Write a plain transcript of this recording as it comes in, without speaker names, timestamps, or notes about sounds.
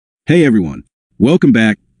Hey everyone, welcome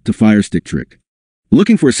back to Firestick Trick.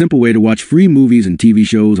 Looking for a simple way to watch free movies and TV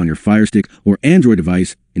shows on your Firestick or Android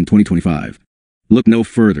device in 2025? Look no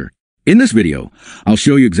further. In this video, I'll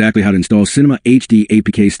show you exactly how to install Cinema HD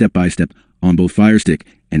APK step-by-step on both Firestick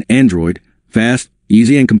and Android, fast,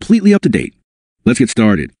 easy, and completely up to date. Let's get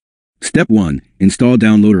started. Step 1. Install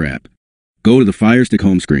Downloader app. Go to the Firestick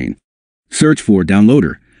home screen. Search for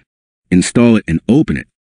Downloader. Install it and open it.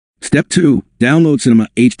 Step 2. Download Cinema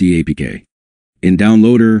HD APK. In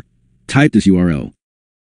Downloader, type this URL.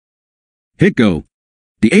 Hit go.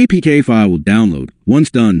 The APK file will download.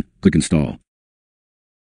 Once done, click Install.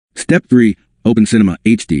 Step 3. Open Cinema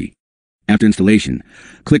HD. After installation,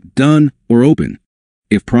 click Done or Open.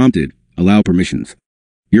 If prompted, allow permissions.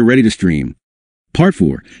 You're ready to stream. Part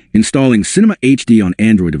 4. Installing Cinema HD on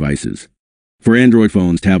Android devices. For Android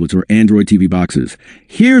phones, tablets, or Android TV boxes,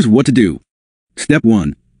 here's what to do. Step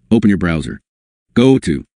 1. Open your browser. Go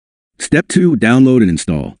to. Step 2. Download and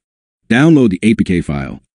install. Download the APK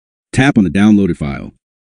file. Tap on the downloaded file.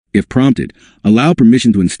 If prompted, allow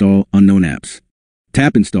permission to install unknown apps.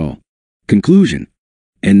 Tap Install. Conclusion.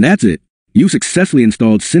 And that's it. You successfully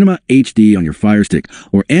installed Cinema HD on your Firestick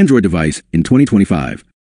or Android device in 2025.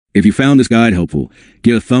 If you found this guide helpful,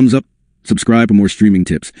 give a thumbs up, subscribe for more streaming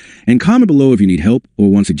tips, and comment below if you need help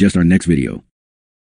or want to suggest our next video.